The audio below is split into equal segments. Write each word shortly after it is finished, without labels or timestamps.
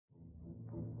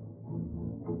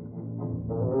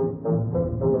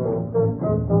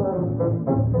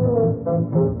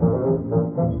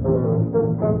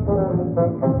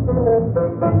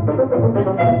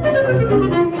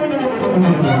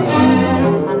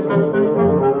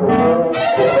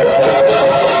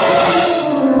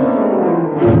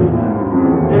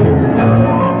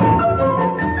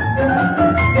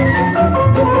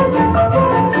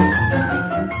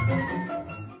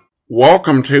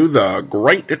Welcome to the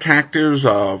Great Detectives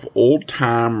of Old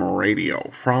Time Radio.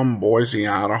 From Boise,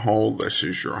 Idaho, this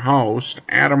is your host,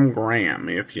 Adam Graham.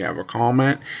 If you have a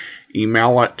comment,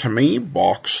 email it to me,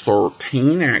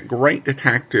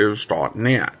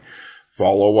 box13@greatdetectives.net.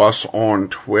 Follow us on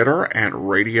Twitter at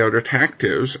Radio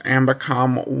Detectives and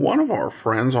become one of our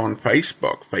friends on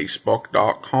Facebook,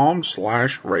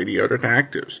 facebook.com/Radio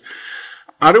Detectives.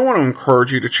 I do want to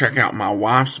encourage you to check out my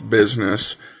wife's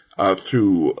business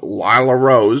through Lila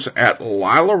Rose at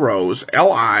Lila Rose,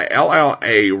 Lilla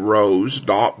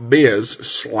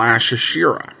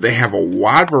Rose.biz/Ashira. They have a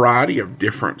wide variety of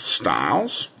different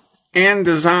styles and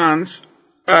designs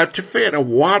to fit a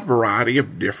wide variety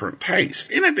of different tastes.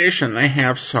 In addition, they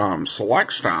have some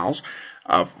select styles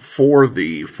for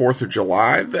the 4th of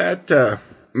July that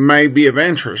may be of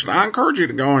interest. I encourage you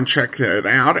to go and check it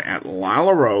out at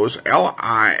Lila Rose, Lilla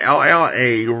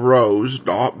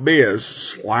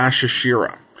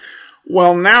Rose.biz/Ashira.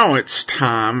 Well, now it's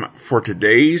time for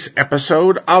today's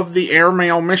episode of the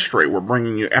Airmail Mystery. We're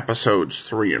bringing you episodes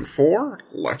 3 and 4.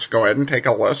 Let's go ahead and take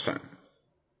a listen.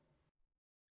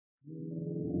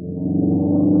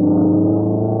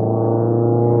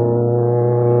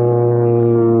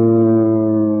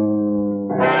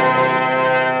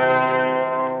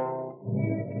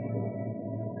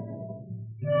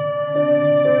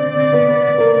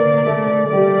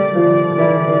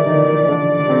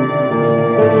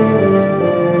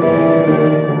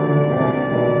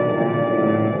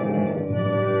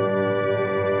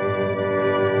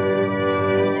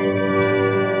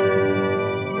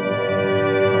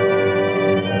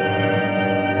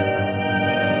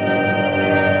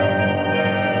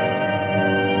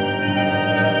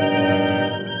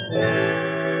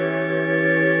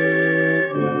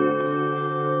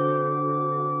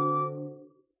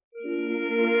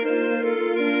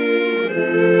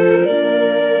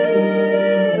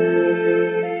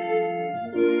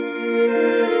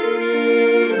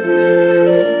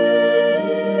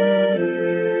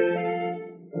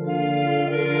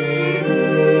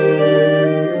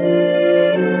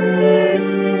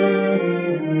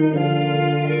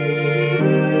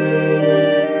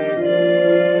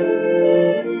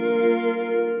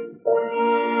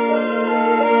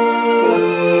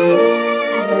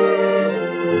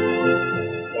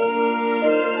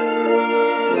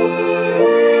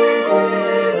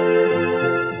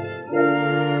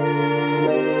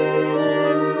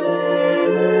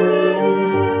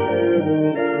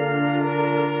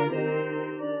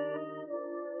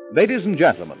 Ladies and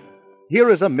gentlemen, here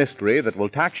is a mystery that will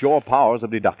tax your powers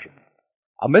of deduction.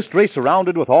 A mystery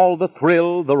surrounded with all the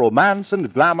thrill, the romance,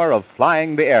 and glamour of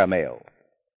flying the airmail.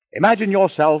 Imagine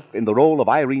yourself in the role of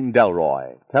Irene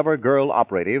Delroy, clever girl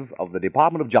operative of the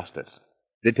Department of Justice,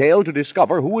 detailed to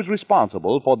discover who is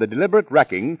responsible for the deliberate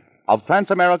wrecking of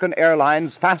Transamerican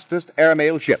Airlines' fastest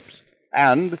airmail ships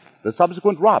and the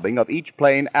subsequent robbing of each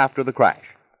plane after the crash.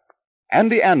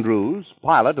 Andy Andrews,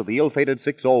 pilot of the ill-fated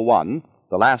 601,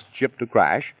 the last ship to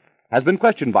crash, has been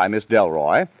questioned by Miss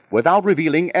Delroy without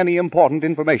revealing any important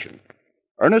information.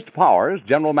 Ernest Powers,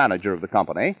 general manager of the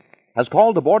company, has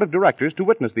called the board of directors to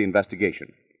witness the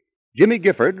investigation. Jimmy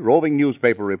Gifford, roving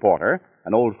newspaper reporter,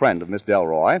 an old friend of Miss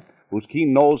Delroy, whose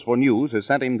keen nose for news has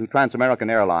sent him to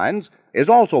Transamerican Airlines, is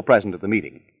also present at the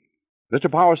meeting. Mr.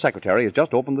 Powers' secretary has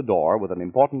just opened the door with an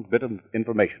important bit of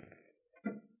information.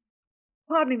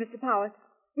 Pardon me, Mr. Powers.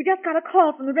 We just got a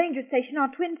call from the ranger station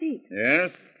on Twin Peaks.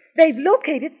 Yes? They've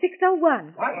located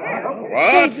 601. What?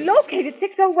 They've located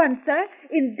 601, sir,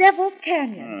 in Devil's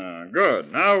Canyon. Good.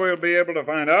 Now we'll be able to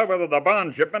find out whether the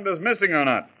bond shipment is missing or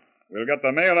not. We'll get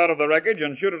the mail out of the wreckage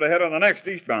and shoot it ahead on the next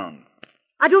eastbound.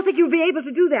 I don't think you'll be able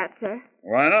to do that, sir.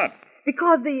 Why not?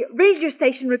 Because the ranger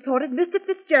station reported Mr.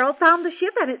 Fitzgerald found the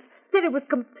ship and it said it was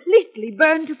completely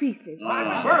burned to pieces. Well,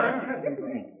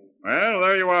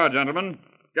 there you are, gentlemen.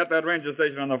 Get that ranger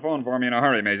station on the phone for me in a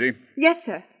hurry, Maisie. Yes,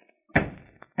 sir.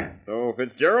 So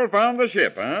Fitzgerald found the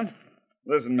ship, huh?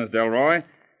 Listen, Miss Delroy,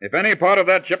 if any part of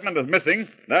that shipment is missing,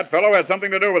 that fellow had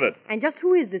something to do with it. And just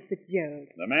who is this Fitzgerald?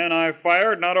 The man I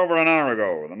fired not over an hour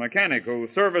ago, the mechanic who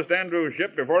serviced Andrew's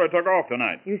ship before it took off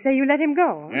tonight. You say you let him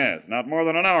go? Yes, not more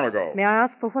than an hour ago. May I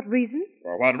ask for what reason?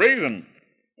 For what reason?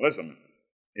 Listen,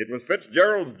 it was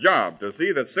Fitzgerald's job to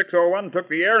see that 601 took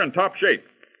the air in top shape.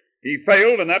 He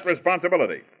failed in that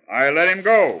responsibility. I let him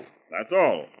go. That's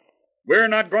all. We're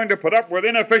not going to put up with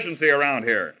inefficiency around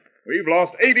here. We've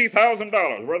lost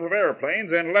 $80,000 worth of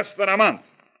airplanes in less than a month.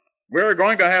 We're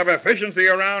going to have efficiency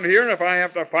around here if I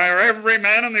have to fire every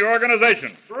man in the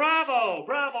organization. Bravo!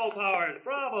 Bravo, Powers,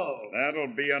 bravo.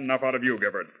 That'll be enough out of you,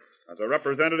 Gifford. As a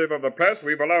representative of the press,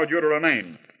 we've allowed you to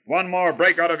remain. One more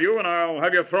break out of you, and I'll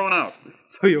have you thrown out.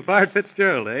 So you fired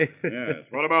Fitzgerald, eh? Yes,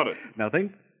 what about it?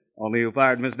 Nothing. Only you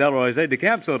fired Miss Delroy's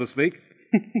aide-de-camp, so to speak.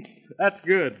 That's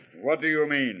good. What do you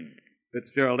mean?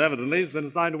 Fitzgerald evidently has been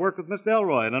assigned to work with Miss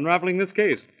Delroy in unraveling this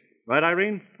case. Right,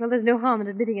 Irene? Well, there's no harm in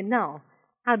admitting it now.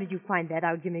 How did you find that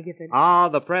out, Jimmy Gifford?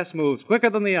 The press moves quicker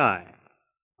than the eye.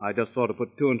 I just sort of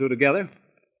put two and two together.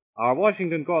 Our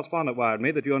Washington correspondent wired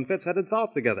me that you and Fitz headed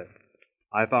south together.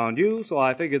 I found you, so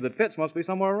I figured that Fitz must be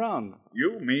somewhere around.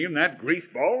 You mean that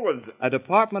greaseball was... A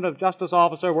Department of Justice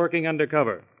officer working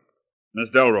undercover. Miss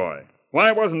Delroy,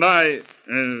 why wasn't why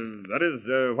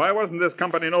wasn't this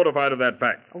company notified of that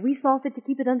fact? We saw fit to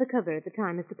keep it undercover at the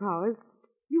time, Mr. Powers.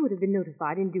 You would have been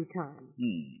notified in due time.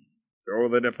 So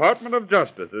the Department of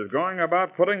Justice is going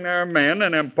about putting their men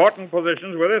in important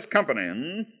positions with this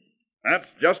company, That's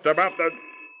just about the...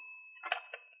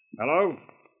 Hello?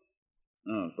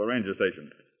 Oh, it's the ranger station.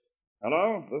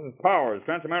 Hello? This is Powers,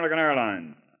 Trans-American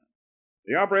Airlines.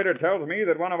 The operator tells me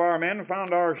that one of our men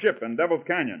found our ship in Devil's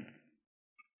Canyon.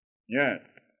 Yes.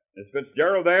 Is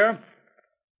Fitzgerald there?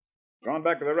 Gone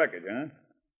back to the wreckage, huh?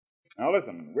 Now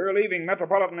listen, we're leaving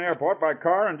Metropolitan Airport by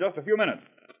car in just a few minutes.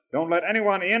 Don't let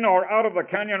anyone in or out of the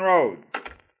canyon road.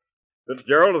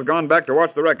 Fitzgerald has gone back to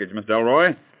watch the wreckage, Miss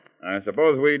Delroy. I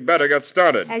suppose we'd better get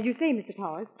started. As you say, Mr.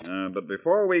 Powers. But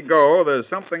before we go, there's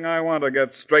something I want to get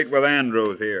straight with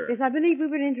Andrews here. Yes, I believe we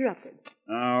were interrupted.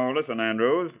 Now, listen,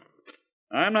 Andrews.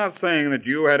 I'm not saying that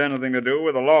you had anything to do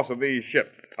with the loss of these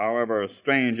ships, however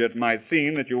strange it might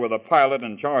seem that you were the pilot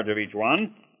in charge of each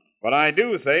one. But I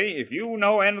do say, if you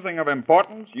know anything of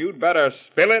importance, you'd better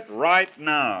spill it right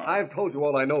now. I've told you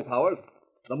all I know, Powers.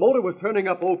 The motor was turning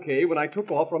up okay when I took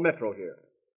off from Metro here.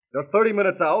 Just 30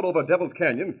 minutes out over Devil's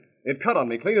Canyon, it cut on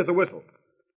me clean as a whistle.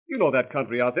 You know that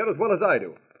country out there as well as I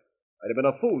do. I'd have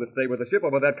been a fool to stay with the ship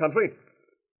over that country.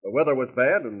 The weather was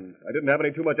bad, and I didn't have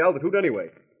any too much altitude anyway.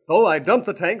 So I dumped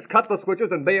the tanks, cut the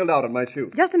switches, and bailed out on my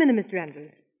chute. Just a minute, Mr.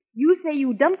 Andrews. You say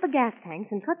you dumped the gas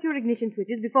tanks and cut your ignition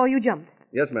switches before you jumped.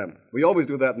 Yes, ma'am. We always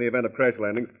do that in the event of crash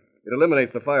landings. It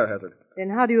eliminates the fire hazard. Then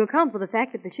how do you account for the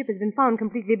fact that the ship has been found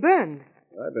completely burned?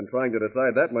 I've been trying to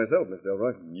decide that myself, Miss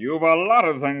Delroy. You've a lot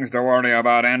of things to worry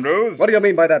about, Andrews. What do you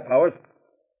mean by that, Powers?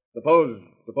 Suppose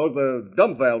the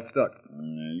dump valve stuck.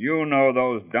 You know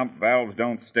those dump valves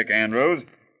don't stick, Andrews.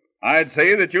 I'd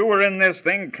say that you were in this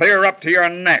thing clear up to your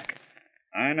neck.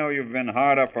 I know you've been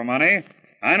hard up for money.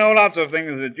 I know lots of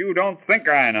things that you don't think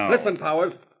I know. Listen,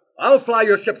 Powers, I'll fly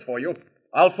your ships for you.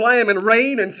 I'll fly them in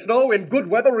rain, in snow, in good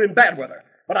weather, or in bad weather.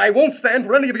 But I won't stand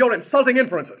for any of your insulting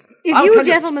inferences. If you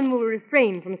gentlemen will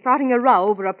refrain from starting a row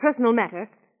over a personal matter,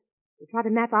 we'll try to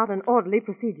map out an orderly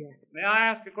procedure. May I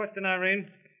ask a question, Irene? Do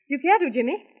you care to,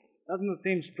 Jimmy? Doesn't it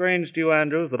seem strange to you,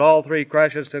 Andrews, that all three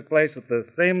crashes took place at the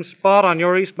same spot on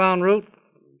your eastbound route?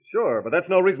 Sure, but that's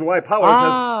no reason why Powers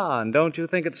has... And don't you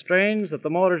think it's strange that the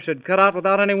motor should cut out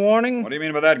without any warning? What do you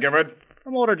mean by that, Gifford?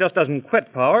 The motor just doesn't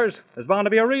quit, Powers. There's bound to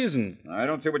be a reason. I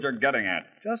don't see what you're getting at.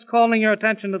 Just calling your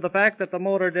attention to the fact that the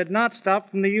motor did not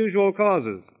stop from the usual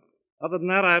causes. Other than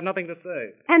that, I have nothing to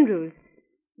say. Andrews,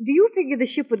 do you figure the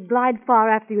ship would glide far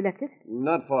after you left it?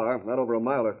 Not far, not over a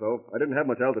mile or so. I didn't have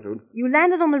much altitude. You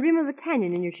landed on the rim of the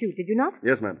canyon in your chute, did you not?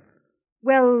 Yes, ma'am.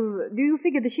 Well, do you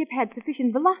figure the ship had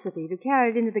sufficient velocity to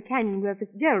carry it into the canyon where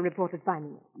Fitzgerald reported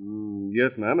finding it?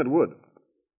 Yes, ma'am, it would.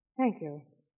 Thank you.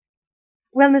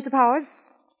 Well, Mr. Powers,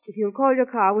 if you'll call your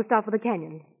car, we'll start for the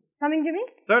canyon. Coming, Jimmy?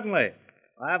 Certainly.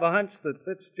 I have a hunch that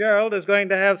Fitzgerald is going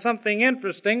to have something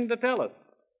interesting to tell us.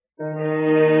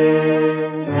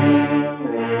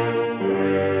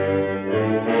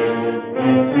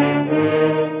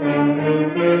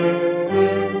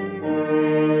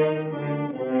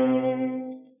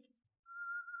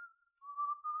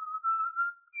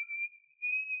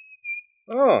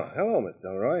 Oh, hello, Miss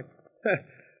Delroy.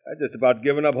 I'd just about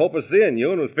given up hope of seeing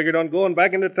you and was figured on going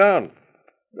back into town.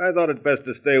 But I thought it best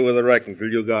to stay with the wreck until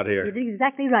you got here. You did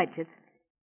exactly right, Fitz.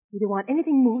 We don't want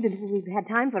anything moved until we've had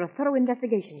time for a thorough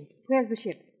investigation. Where's the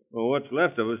ship? Well, what's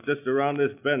left of us just around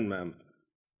this bend, ma'am.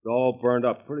 It's all burned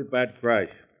up. Pretty bad crash.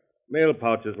 Mail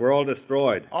pouches were all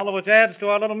destroyed. All of which adds to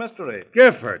our little mystery.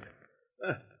 Gifford!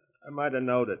 I might have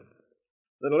knowed it.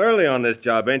 A little early on this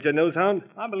job, ain't you, Newshound?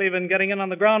 I believe in getting in on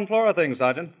the ground floor of things,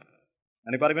 Sergeant.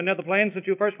 Anybody been near the plane since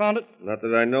you first found it? Not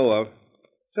that I know of.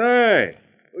 Say,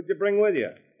 who'd you bring with you?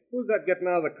 Who's that getting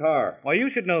out of the car? Well,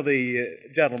 you should know the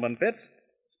gentleman, Fitz.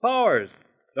 Powers,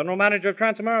 General Manager of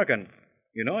Trans-American.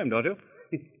 You know him, don't you?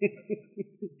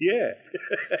 Yeah.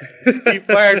 He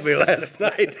fired me last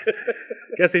night.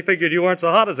 Guess he figured you weren't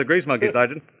so hot as a grease monkey,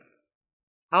 Sergeant.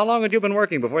 How long had you been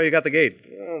working before you got the gate?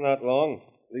 Oh, not long.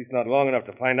 At least not long enough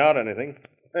to find out anything.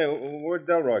 Hey, where'd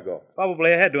Delroy go?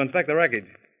 Probably ahead to inspect the wreckage.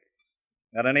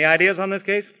 Got any ideas on this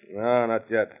case? No, not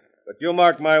yet. But you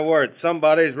mark my word,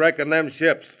 somebody's wrecking them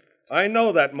ships. I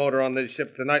know that motor on this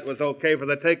ship tonight was okay for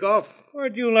the takeoff.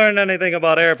 Where'd you learn anything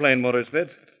about airplane motors,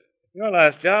 Fitz? Your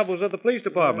last job was at the police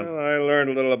department. Well, I learned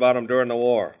a little about them during the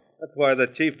war. That's why the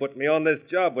chief put me on this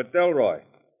job with Delroy.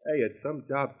 Hey, it's some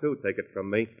job, too, take it from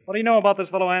me. What do you know about this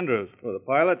fellow Andrews? Well, the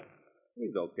pilot?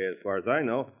 He's okay as far as I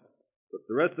know. Put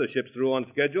the rest of the ships through on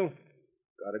schedule.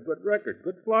 Got a good record,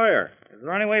 good flyer. Is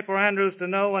there any way for Andrews to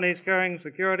know when he's carrying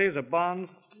securities or bonds?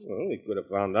 Well, he could have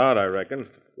found out, I reckon.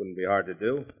 Wouldn't be hard to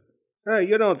do. Hey,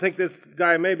 you don't think this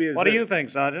guy maybe is... What do you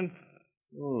think, Sergeant?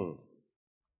 Well,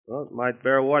 it might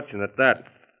bear watching at that.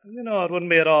 You know, it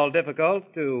wouldn't be at all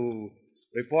difficult to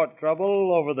report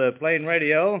trouble over the plane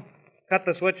radio, cut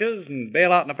the switches, and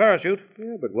bail out in a parachute.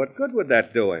 Yeah, but what good would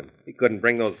that do him? He couldn't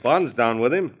bring those bonds down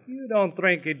with him. You don't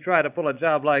think he'd try to pull a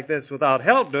job like this without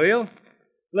help, do you?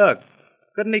 Look,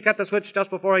 couldn't he cut the switch just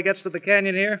before he gets to the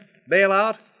canyon here, bail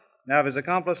out, and have his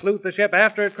accomplice loot the ship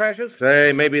after it crashes?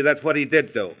 Say, maybe that's what he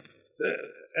did do.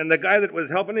 And the guy that was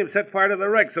helping him set fire to the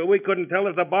wreck so we couldn't tell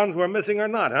if the bonds were missing or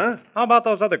not, huh? How about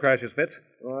those other crashes, Fitz?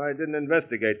 Well, I didn't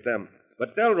investigate them.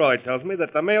 But Delroy tells me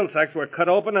that the mail sacks were cut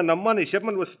open and the money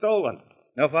shipment was stolen.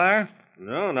 No fire?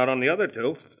 No, not on the other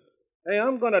two. Hey,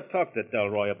 I'm going to talk to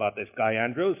Delroy about this guy,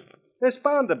 Andrews. There's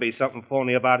bound to be something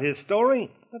phony about his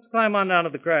story. Let's climb on down to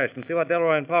the crash and see what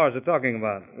Delroy and Powers are talking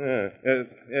about.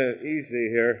 Easy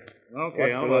here. Okay,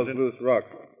 Watch I'll for watch those it. loose rocks.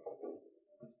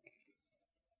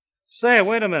 Say,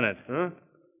 wait a minute. Huh?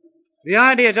 The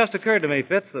idea just occurred to me,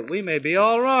 Fitz, that we may be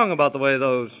all wrong about the way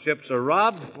those ships are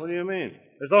robbed. What do you mean?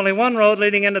 There's only one road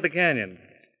leading into the canyon.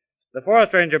 The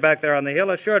forest ranger back there on the hill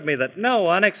assured me that no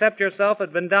one except yourself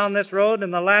had been down this road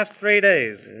in the last 3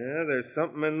 days. Yeah, there's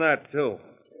something in that, too.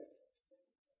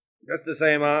 Just the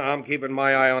same, I'm keeping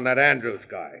my eye on that Andrews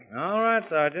guy. All right,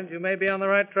 Sergeant. You may be on the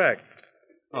right track.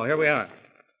 Oh, here we are.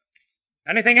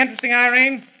 Anything interesting,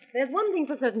 Irene? There's one thing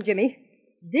for certain, Jimmy.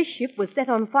 This ship was set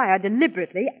on fire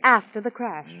deliberately after the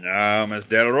crash. No, Miss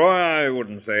Delroy, I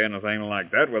wouldn't say anything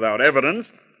like that without evidence.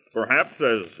 Perhaps,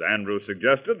 as Andrew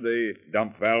suggested, the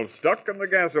dump valve stuck and the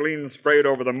gasoline sprayed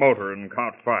over the motor and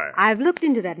caught fire. I've looked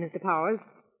into that, Mr. Powers.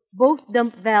 Both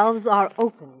dump valves are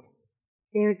open.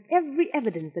 There's every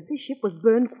evidence that this ship was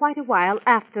burned quite a while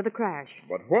after the crash.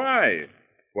 But why?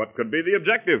 What could be the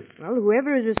objective? Well,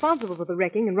 whoever is responsible for the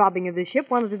wrecking and robbing of this ship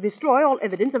wanted to destroy all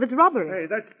evidence of its robbery. Hey,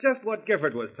 that's just what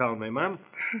Gifford was telling me, ma'am.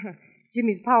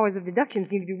 Jimmy's powers of deduction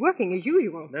seem to be working as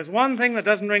usual. There's one thing that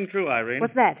doesn't ring true, Irene.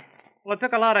 What's that? Well, it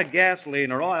took a lot of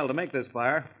gasoline or oil to make this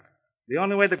fire. The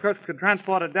only way the crooks could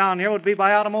transport it down here would be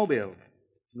by automobile.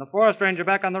 And the forest ranger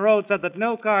back on the road said that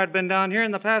no car had been down here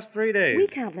in the past 3 days. We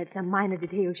can't let some minor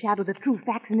detail shadow the true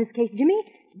facts in this case, Jimmy.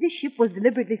 This ship was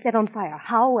deliberately set on fire.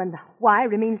 How and why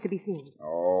remains to be seen.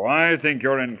 Oh, I think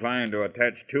you're inclined to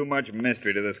attach too much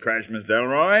mystery to this crash, Miss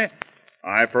Delroy.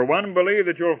 I, for one, believe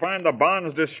that you'll find the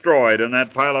bonds destroyed in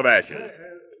that pile of ashes. Look at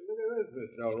this, Miss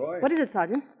Delroy. What is it,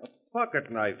 Sergeant?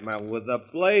 Pocket knife, ma'am, with the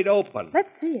blade open. Let's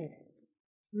see it.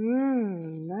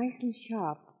 Nice and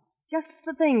sharp. Just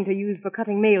the thing to use for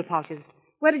cutting mail pouches.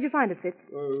 Where did you find it, Fitz?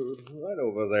 Right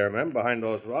over there, ma'am, behind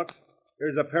those rocks.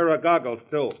 Here's a pair of goggles,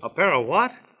 too. A pair of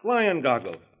what? Flying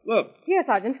goggles. Look. Here,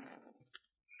 Sergeant.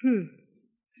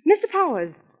 Mr.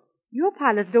 Powers, your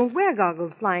pilots don't wear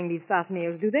goggles flying these fast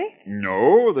nails, do they?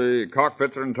 No, the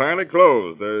cockpits are entirely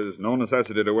closed. There's no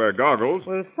necessity to wear goggles.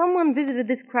 Well, someone visited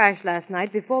this crash last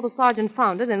night before the sergeant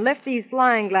found it and left these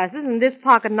flying glasses and this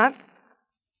pocket knife.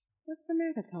 What's the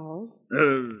matter, Powers?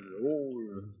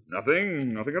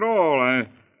 Nothing at all.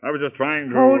 I was just trying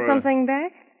to... Hold something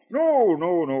back? No,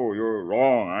 you're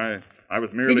wrong. I was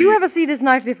merely... Did you ever see this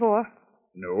knife before?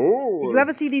 No. Did you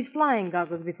ever see these flying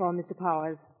goggles before, Mr.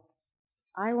 Powers?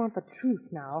 I want the truth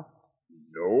now.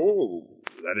 No,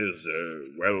 that is,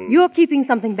 well... You're keeping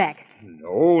something back.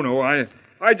 No,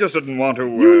 I just didn't want to...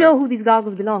 You know who these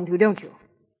goggles belong to, don't you?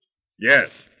 Yes,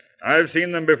 I've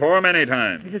seen them before many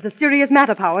times. This is a serious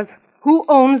matter, Powers. Who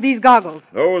owns these goggles?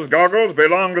 Those goggles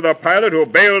belong to the pilot who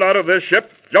bailed out of this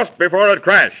ship just before it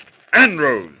crashed.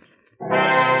 Andrews.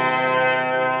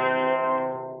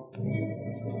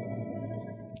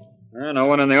 No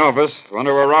one in the office.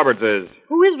 Wonder where Roberts is.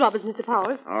 Who is Roberts, Mr.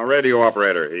 Powers? Our radio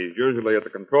operator. He's usually at the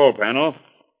control panel.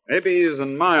 Maybe he's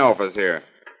in my office here.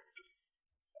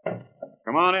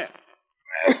 Come on in.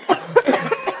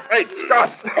 Hey,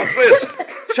 Scott, what's this?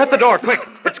 Shut the door, quick.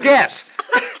 It's gas.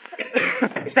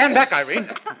 Stand back, Irene.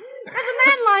 There's a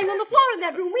man lying on the floor in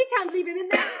that room. We can't leave him in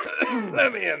there.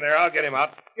 Let me in there. I'll get him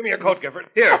out. Give me your coat, Gifford.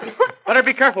 Here. Better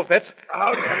be careful, Fitz.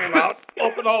 I'll get him out.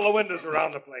 Open all the windows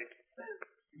around the place.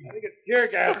 I think it's tear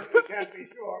gas, but we can't be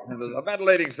sure. There's a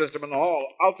ventilating system in the hall.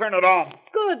 I'll turn it on.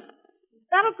 Good.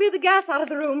 That'll clear the gas out of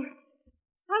the room.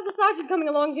 How's the sergeant coming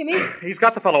along, Jimmy? He's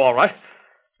got the fellow all right.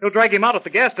 He'll drag him out if the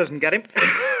gas doesn't get him.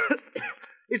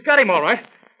 He's got him all right.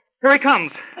 Here he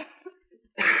comes.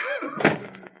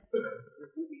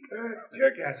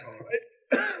 Tear gas, all right.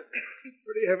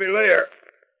 Pretty heavy layer.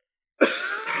 I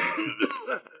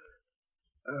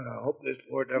hope this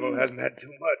poor devil hasn't had too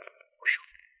much.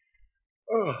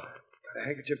 Oh, got a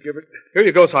handkerchief, Gifford? Here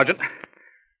you go, Sergeant.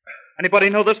 Anybody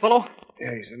know this fellow?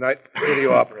 Yeah, he's a night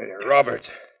radio operator, Roberts.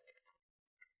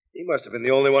 He must have been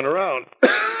the only one around.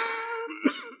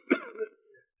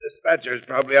 Dispatcher's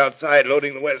probably outside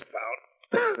loading the westbound.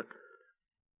 Oh,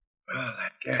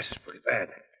 that gas is pretty bad.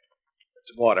 Get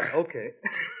some water. Okay.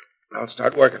 I'll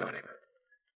start working on him.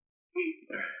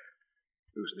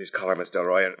 Loosen his collar, Miss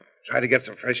Delroy, and try to get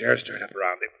some fresh air stirred up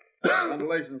around him. The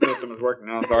ventilation system is working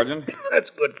now, Sergeant. That's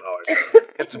good, Powers.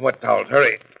 Get some wet towels.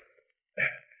 Hurry.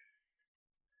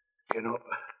 You know,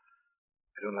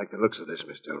 I don't like the looks of this,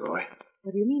 Miss Delroy.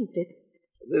 What do you mean, Fitz?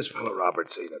 This fellow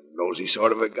Roberts ain't a nosy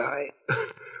sort of a guy.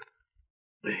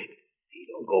 He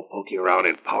don't go poking around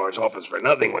in Powers' office for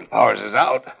nothing when Powers is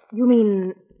out. You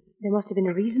mean there must have been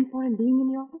a reason for him being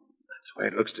in the office? That's the way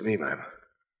it looks to me, ma'am.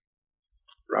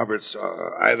 Roberts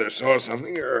either saw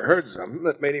something or heard something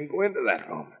that made him go into that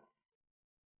room.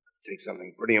 It'd take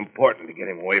something pretty important to get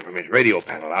him away from his radio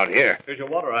panel out here. Here's your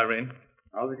water, Irene.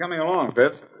 How's he coming along,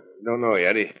 Fitz? Don't know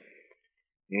yet. He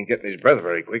ain't getting his breath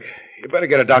very quick. You better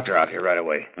get a doctor out here right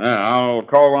away. Yeah, I'll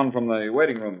call one from the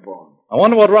waiting room for him. I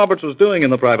wonder what Roberts was doing in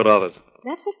the private office.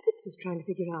 That's what Fitz was trying to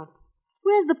figure out.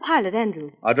 Where's the pilot,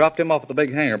 Andrews? I dropped him off at the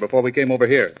big hangar before we came over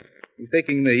here. He's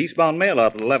taking the eastbound mail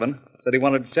out at 11. Said he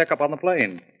wanted to check up on the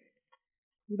plane.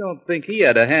 You don't think he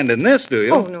had a hand in this, do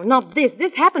you? Oh, no, not this.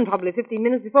 This happened probably 15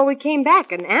 minutes before we came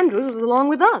back, and Andrews was along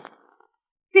with us.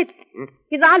 Fitz,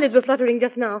 his eyelids were fluttering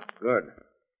just now. Good.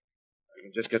 I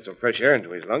can just get some fresh air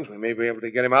into his lungs. We may be able to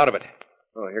get him out of it.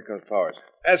 Oh, here comes Powers.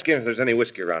 Ask him if there's any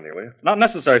whiskey around here, will you? Not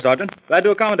necessary, Sergeant. Glad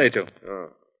to accommodate you. Oh,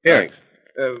 Here. Thanks.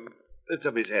 Lift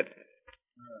up his head.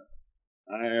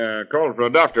 I called for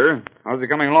a doctor. How's he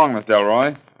coming along, Miss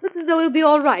Delroy? Looks as though he'll be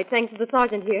all right, thanks to the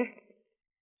sergeant here.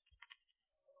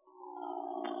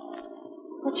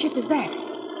 What ship is that?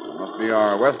 Must be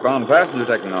our westbound passenger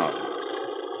taking off.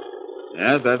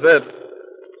 Yes, that's it.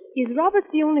 Is Roberts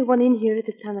the only one in here at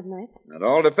this time of night? It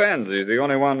all depends. He's the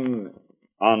only one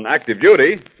on active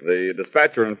duty. The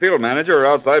dispatcher and field manager are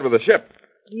outside with the ship.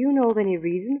 Do you know of any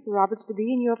reason for Roberts to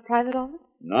be in your private office?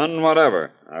 None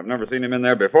whatever. I've never seen him in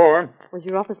there before. Was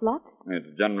your office locked?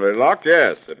 It's generally locked,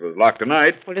 yes. It was locked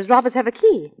tonight. Well, does Roberts have a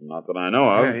key? Not that I know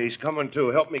of. Yeah, he's coming, too.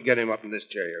 Help me get him up in this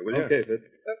chair here, will you? Okay, Fitz.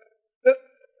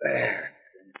 There.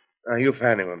 Now, you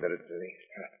fan him a bit, Billy.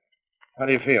 How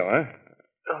do you feel, huh?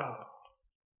 Oh.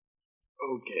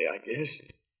 Okay, I guess.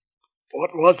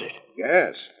 What was it?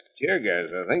 Gas. Tear gas,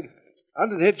 I think. How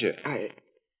did it hit you?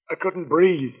 I couldn't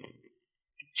breathe.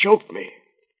 It choked me.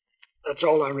 That's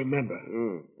all I remember.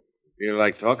 Feel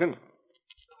like talking?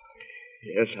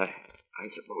 Yes, I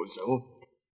suppose so.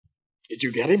 Did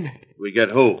you get him? We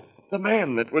get who? The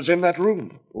man that was in that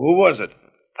room. Who was it?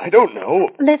 I don't know.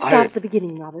 Let's start at the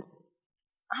beginning, Roberts.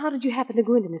 How did you happen to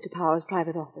go into Mr. Powers'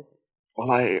 private office? Well,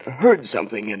 I heard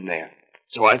something in there.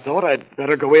 So I thought I'd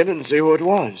better go in and see who it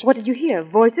was. What did you hear?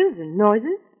 Voices and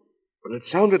noises? Well, it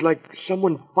sounded like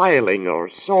someone filing or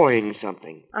sawing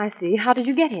something. I see. How did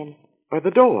you get in? By the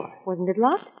door. Wasn't it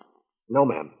locked? No,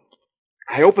 ma'am.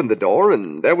 I opened the door,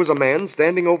 and there was a man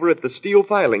standing over at the steel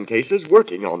filing cases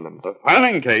working on them. The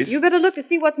filing case? You better look to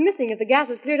see what's missing if the gas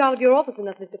is cleared out of your office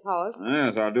enough, Mr. Powers.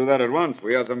 Yes, I'll do that at once.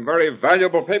 We have some very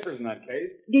valuable papers in that case.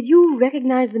 Did you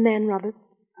recognize the man, Roberts?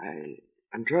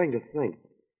 I'm trying to think.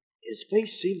 His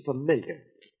face seemed familiar.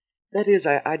 That is,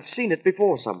 I'd seen it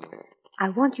before somewhere. I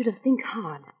want you to think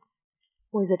hard.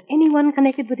 Was it anyone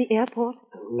connected with the airport?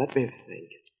 Let me think.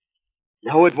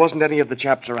 No, it wasn't any of the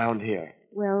chaps around here.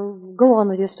 Well, go on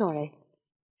with your story.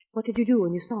 What did you do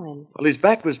when you saw him? Well, his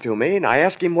back was to me, and I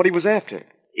asked him what he was after.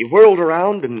 He whirled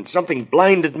around, and something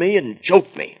blinded me and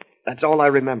choked me. That's all I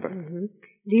remember. Mm-hmm.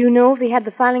 Do you know if he had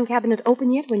the filing cabinet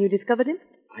open yet when you discovered him?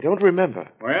 I don't remember.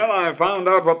 Well, I found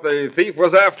out what the thief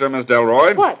was after, Miss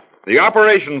Delroy. What? The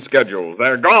operation schedules.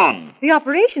 They're gone. The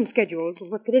operation schedules?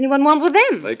 What could anyone want with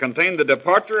them? They contain the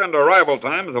departure and arrival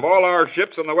times of all our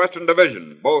ships in the Western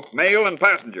Division, both mail and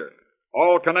passenger.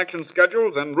 All connection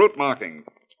schedules and route markings.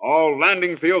 All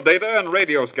landing field data and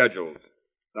radio schedules.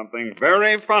 Something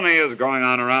very funny is going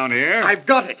on around here. I've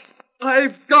got it.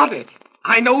 I've got it.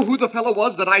 I know who the fellow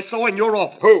was that I saw in your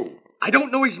office. Who? I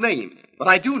don't know his name, but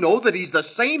I do know that he's the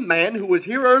same man who was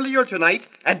here earlier tonight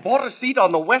and bought a seat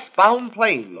on the westbound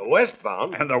plane. The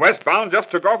westbound? And the westbound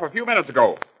just took off a few minutes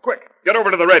ago. Quick, get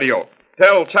over to the radio.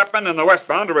 Tell Chapman and the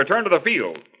westbound to return to the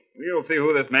field. We'll see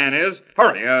who this man is.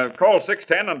 Hurry, call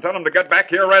 610 and tell him to get back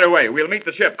here right away. We'll meet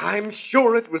the ship. I'm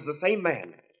sure it was the same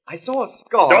man. I saw a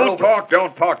scar. Don't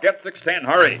talk. Get 610,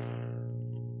 hurry.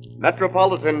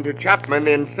 Metropolitan to Chapman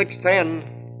in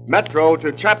 610. Metro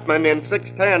to Chapman in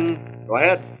 610. Go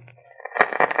ahead.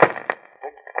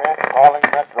 610 calling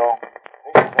Metro.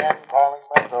 610 calling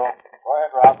Metro. Go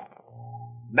ahead, Rob.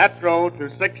 Metro to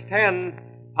 610.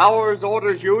 Powers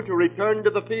orders you to return to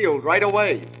the field right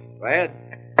away. Go ahead.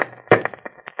 610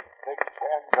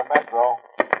 to Metro.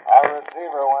 Our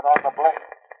receiver went on the blink.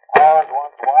 Powers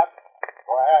wants what?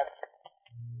 Go ahead.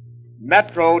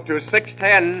 Metro to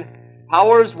 610.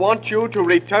 Powers want you to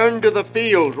return to the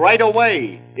field right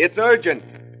away. It's urgent.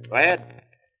 Go ahead.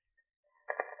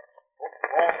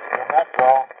 610 to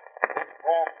Metro.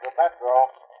 610 to Metro.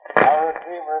 Our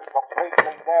receiver is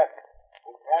completely dead.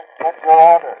 We can't get your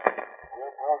order.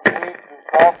 We'll proceed to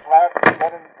Salt Flats and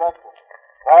get instructions.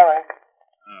 Sorry.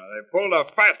 They pulled a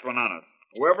fast one on us.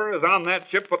 Whoever is on that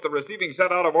ship put the receiving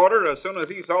set out of order as soon as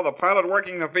he saw the pilot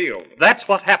working the field. That's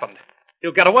what happened.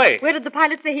 He'll get away. Where did the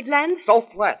pilot say he'd land? Salt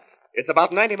Flats. It's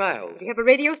about 90 miles. Do you have a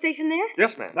radio station there?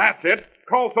 Yes, ma'am. That's it.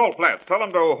 Call Salt Flats. Tell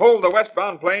them to hold the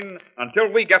westbound plane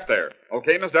until we get there.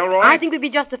 Okay, Miss Delroy? I think we'd be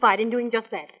justified in doing just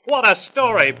that. What a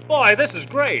story. Boy, this is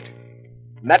great.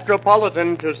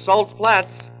 Metropolitan to Salt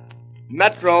Flats.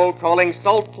 Metro calling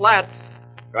Salt Flats.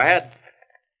 Go ahead.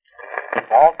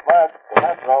 Salt Flats to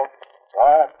Metro. Go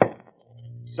ahead.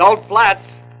 Salt Flats.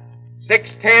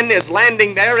 610 is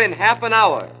landing there in half an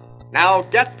hour. Now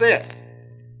get this.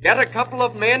 Get a couple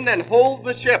of men and hold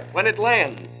the ship when it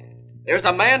lands. There's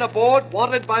a man aboard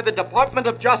wanted by the Department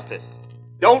of Justice.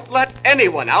 Don't let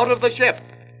anyone out of the ship.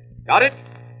 Got it?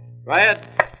 Go ahead.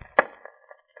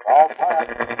 Salt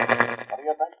Flats. What do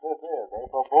you think this is?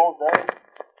 April Fool's Day?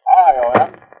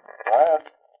 IOM. Go ahead.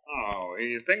 Oh,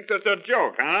 he thinks it's a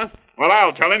joke, huh? Well,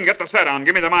 I'll tell him. Get the set on.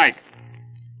 Give me the mic.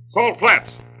 Salt Flats,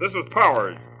 this is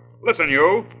Powers. Listen,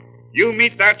 you. You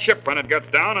meet that ship when it gets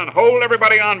down and hold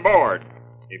everybody on board.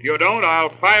 If you don't, I'll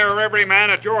fire every man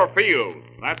at your field.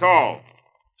 That's all.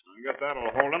 I guess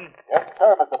that'll hold him. Yes,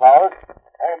 sir, Mr. Powers.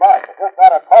 Hey, Mike, I just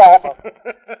got a call from...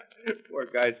 Poor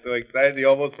guy's so excited he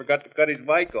almost forgot to cut his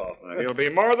mic off. He'll be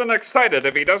more than excited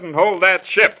if he doesn't hold that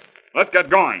ship. Let's get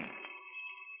going.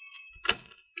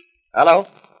 Hello?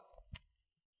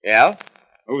 Yeah?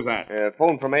 Who's that?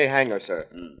 Phone from A hangar, sir.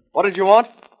 What did you want?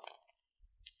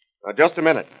 Just a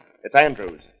minute. It's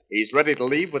Andrews. He's ready to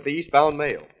leave with the eastbound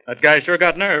mail. That guy sure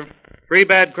got nerve. 3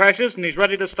 bad crashes, and he's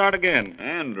ready to start again.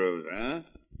 Andrews, huh?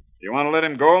 You want to let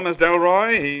him go, Miss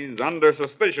Delroy? He's under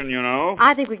suspicion, you know.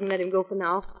 I think we can let him go for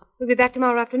now. He'll be back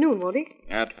tomorrow afternoon, won't he?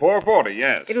 At 4:40,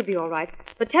 yes. It'll be all right.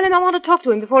 But tell him I want to talk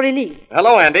to him before he leaves.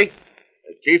 Hello, Andy.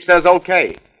 The chief says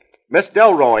okay. Miss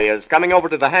Delroy is coming over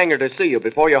to the hangar to see you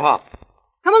before you hop.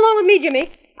 Come along with me, Jimmy.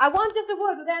 I want just a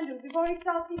word with Andrews before he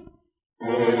starts leaving.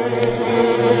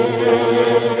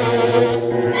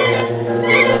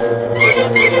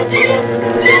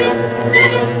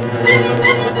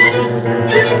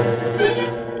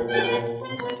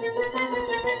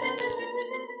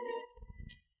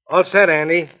 All set,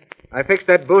 Andy. I fixed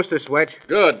that booster switch.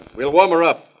 Good. We'll warm her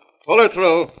up. Pull her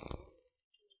through.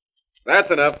 That's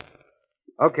enough.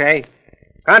 Okay.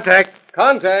 Contact.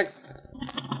 Contact.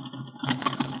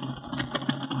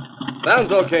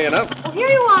 Sounds okay enough. Oh, here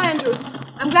you are, Andrews.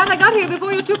 I'm glad I got here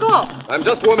before you took off. I'm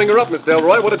just warming her up, Miss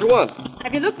Delroy. What did you want?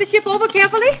 Have you looked the ship over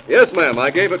carefully? Yes, ma'am.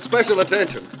 I gave it special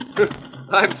attention.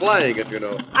 I'm flying it, you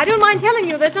know. I don't mind telling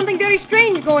you there's something very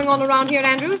strange going on around here,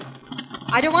 Andrews.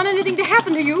 I don't want anything to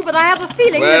happen to you, but I have a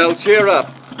feeling Well, cheer up.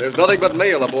 There's nothing but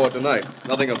mail aboard tonight.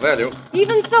 Nothing of value.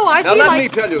 Even so, I Now, feel let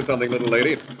like... me tell you something, little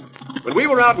lady. When we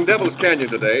were out in Devil's Canyon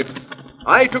today,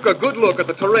 I took a good look at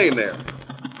the terrain there.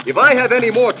 If I have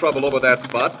any more trouble over that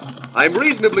spot, I'm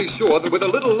reasonably sure that with a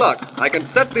little luck, I can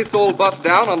set this old bus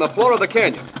down on the floor of the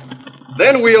canyon.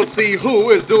 Then we'll see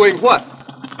who is doing what.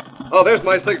 Oh, there's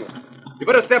my signal. You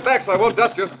better step back so I won't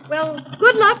dust you. Well,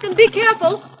 good luck and be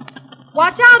careful.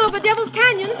 Watch out over Devil's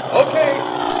Canyon. Okay.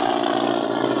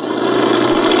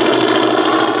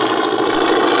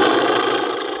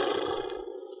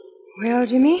 Well,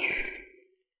 Jimmy,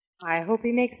 I hope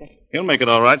he makes it. He'll make it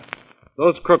all right.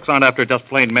 Those crooks aren't after just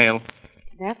plain mail.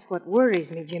 That's what worries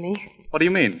me, Jimmy. What do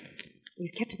you mean?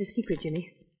 We've kept it a secret,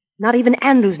 Jimmy. Not even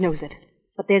Andrews knows it.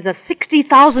 But there's a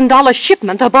 $60,000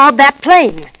 shipment aboard that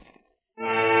plane.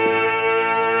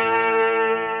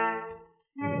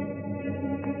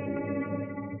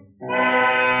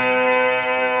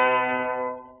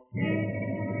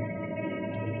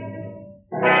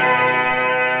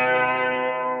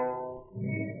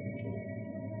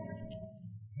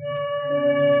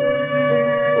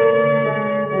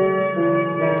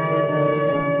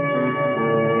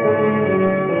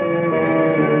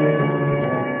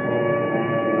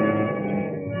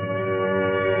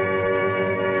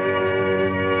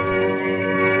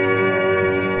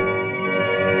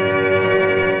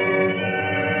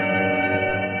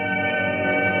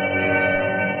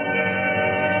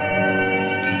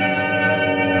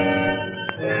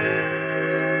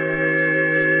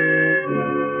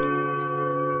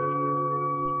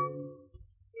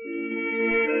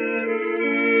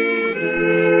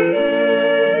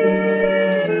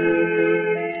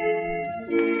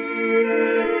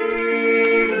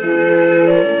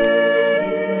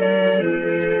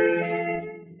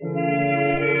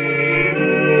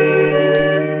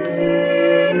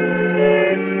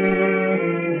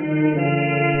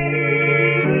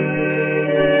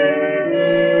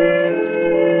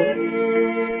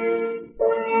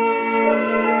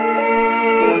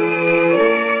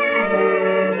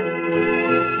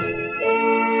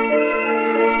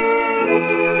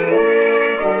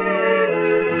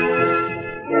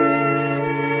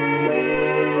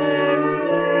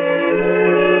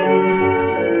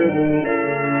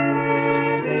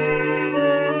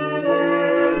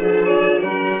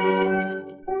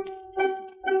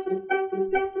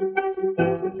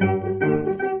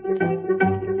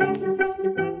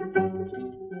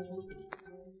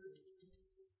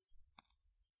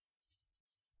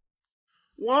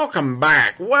 Welcome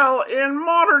back. Well, in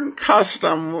modern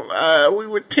custom, we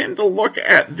would tend to look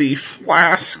at the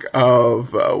flask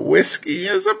of whiskey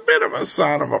as a bit of a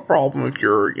sign of a problem if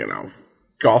you're,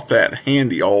 got that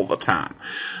handy all the time.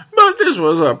 But this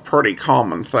was a pretty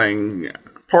common thing,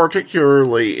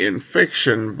 particularly in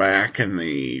fiction back in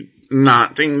the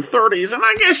 1930s, and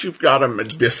I guess you've got a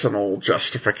medicinal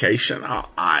justification.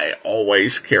 I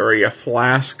always carry a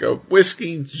flask of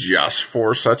whiskey just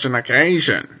for such an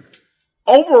occasion.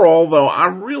 Overall, though, I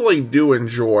really do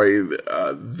enjoy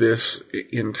this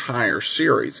entire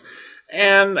series.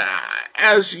 And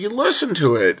as you listen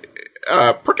to it,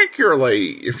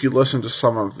 particularly if you listen to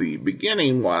some of the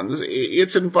beginning ones,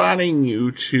 it's inviting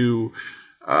you to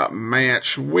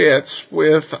match wits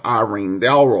with Irene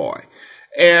Delroy.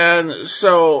 And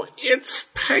so it's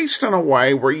paced in a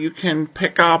way where you can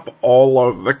pick up all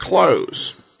of the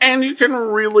clues. And you can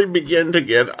really begin to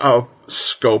get a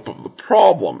scope of the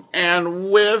problem.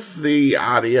 And with the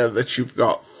idea that you've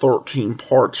got 13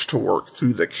 parts to work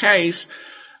through the case,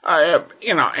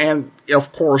 and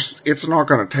of course, it's not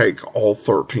going to take all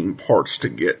 13 parts to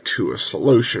get to a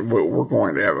solution. We're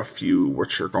going to have a few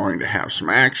which are going to have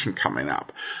some action coming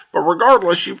up. But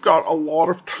regardless, you've got a lot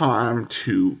of time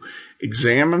to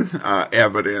examine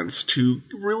evidence to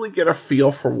really get a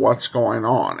feel for what's going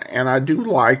on. And I do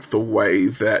like the way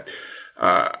that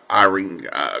Irene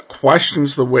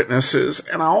questions the witnesses,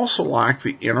 and I also like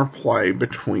the interplay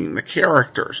between the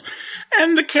characters.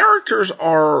 And the characters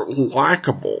are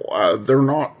likable. They're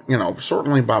not,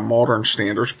 certainly by modern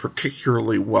standards,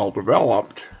 particularly well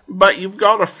developed, but you've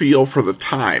got a feel for the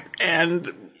type.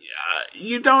 And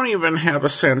you don't even have a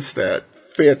sense that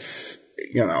Fitz,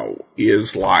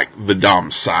 is like the dumb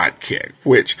sidekick,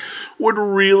 which would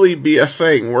really be a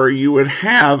thing where you would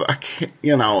have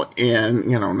in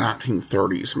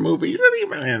 1930s movies and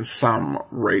even in some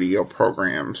radio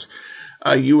programs,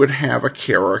 you would have a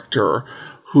character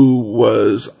who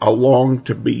was along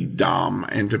to be dumb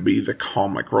and to be the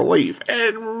comic relief.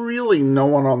 And really no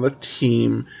one on the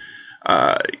team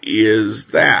is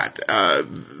that.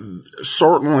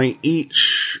 Certainly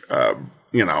each,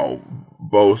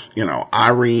 both,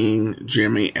 Irene,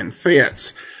 Jimmy, and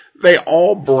Fitz, they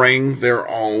all bring their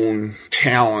own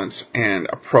talents and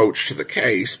approach to the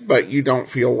case, but you don't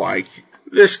feel like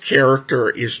this character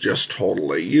is just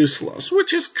totally useless,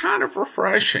 which is kind of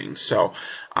refreshing. So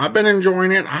I've been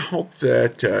enjoying it. I hope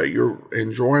that you're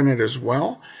enjoying it as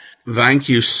well. Thank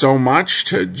you so much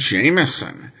to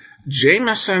Jameson.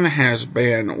 Jameson has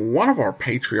been one of our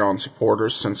Patreon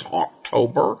supporters since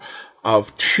October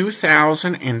of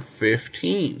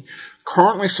 2015,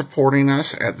 currently supporting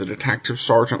us at the Detective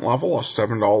Sergeant level of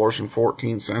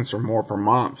 $7.14 or more per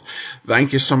month.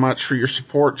 Thank you so much for your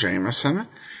support, Jameson.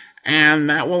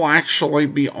 And that will actually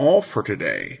be all for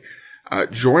today.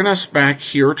 Join us back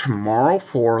here tomorrow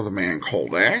for The Man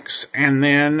Called X, and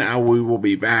then we will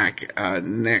be back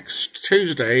next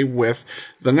Tuesday with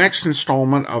the next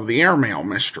installment of the Airmail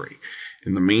Mystery.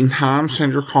 In the meantime,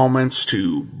 send your comments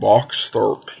to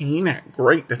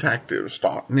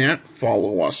box13@greatdetectives.net.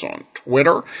 Follow us on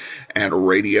Twitter at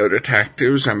Radio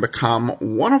Detectives and become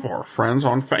one of our friends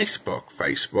on Facebook,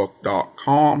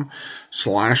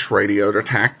 facebook.com/Radio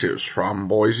Detectives. From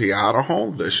Boise,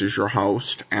 Idaho, this is your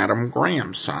host, Adam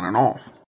Graham, signing off.